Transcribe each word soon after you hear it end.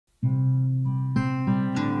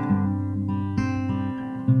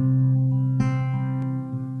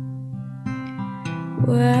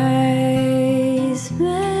Wise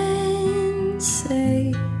men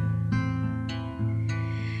say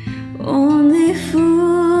only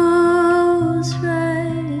fools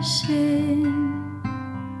rush in,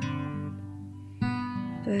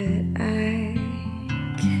 but I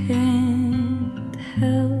can't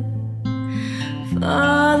help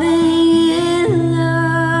falling in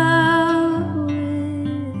love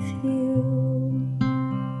with you.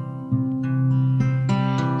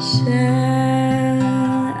 Shall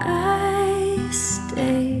I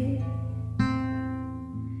stay?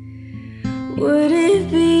 Would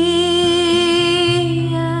it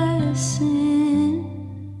be a sin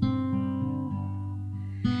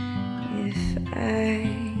if I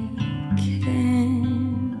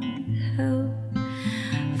can't help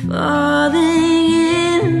falling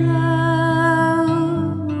in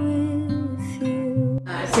love with you?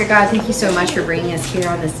 Dear God, thank you so much for bringing us here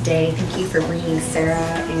on this day. Thank you for bringing Sarah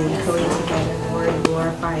and Cody together, Lord,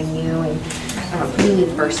 glorifying you and putting you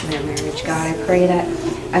first in their marriage. God, I pray that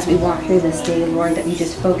as we walk through this day, Lord, that we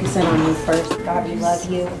just focus in on you first. God, we love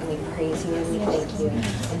you and we praise you and we thank you. In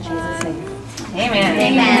Jesus' name. Amen.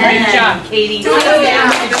 Amen. Great job, Katie. Do it.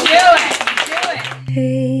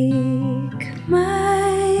 Take my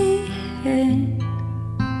hand,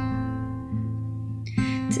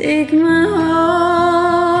 take my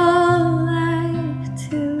whole life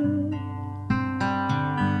too.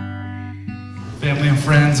 Family and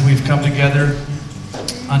friends, we've come together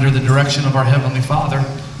under the direction of our Heavenly Father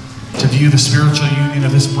to view the spiritual union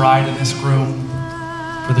of this bride and this groom,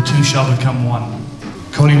 for the two shall become one.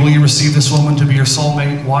 Cody, will you receive this woman to be your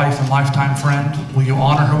soulmate, wife, and lifetime friend? Will you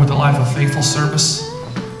honor her with a life of faithful service,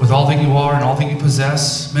 with all that you are and all that you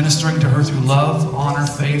possess, ministering to her through love, honor,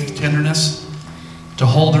 faith, tenderness, to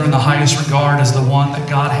hold her in the highest regard as the one that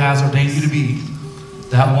God has ordained you to be,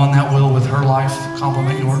 that one that will, with her life,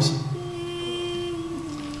 complement yours?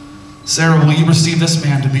 Sarah, will you receive this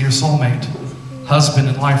man to be your soulmate, husband,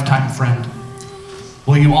 and lifetime friend?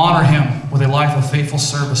 Will you honor him with a life of faithful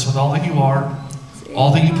service with all that you are,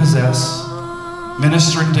 all that you possess,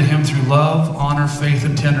 ministering to him through love, honor, faith,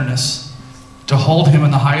 and tenderness, to hold him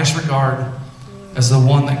in the highest regard as the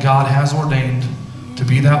one that God has ordained to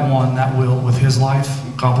be that one that will, with his life,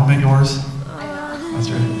 complement yours? That's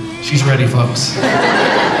right. She's ready, folks.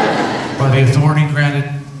 By the authority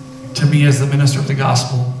granted to me as the minister of the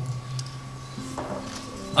gospel,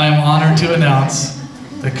 I am honored to announce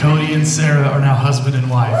that Cody and Sarah are now husband and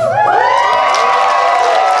wife.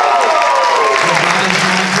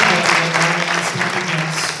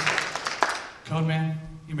 Code man,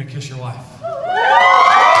 you may kiss your wife.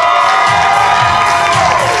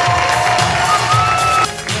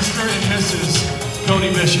 Mr. and Mrs.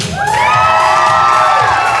 Cody Bishop.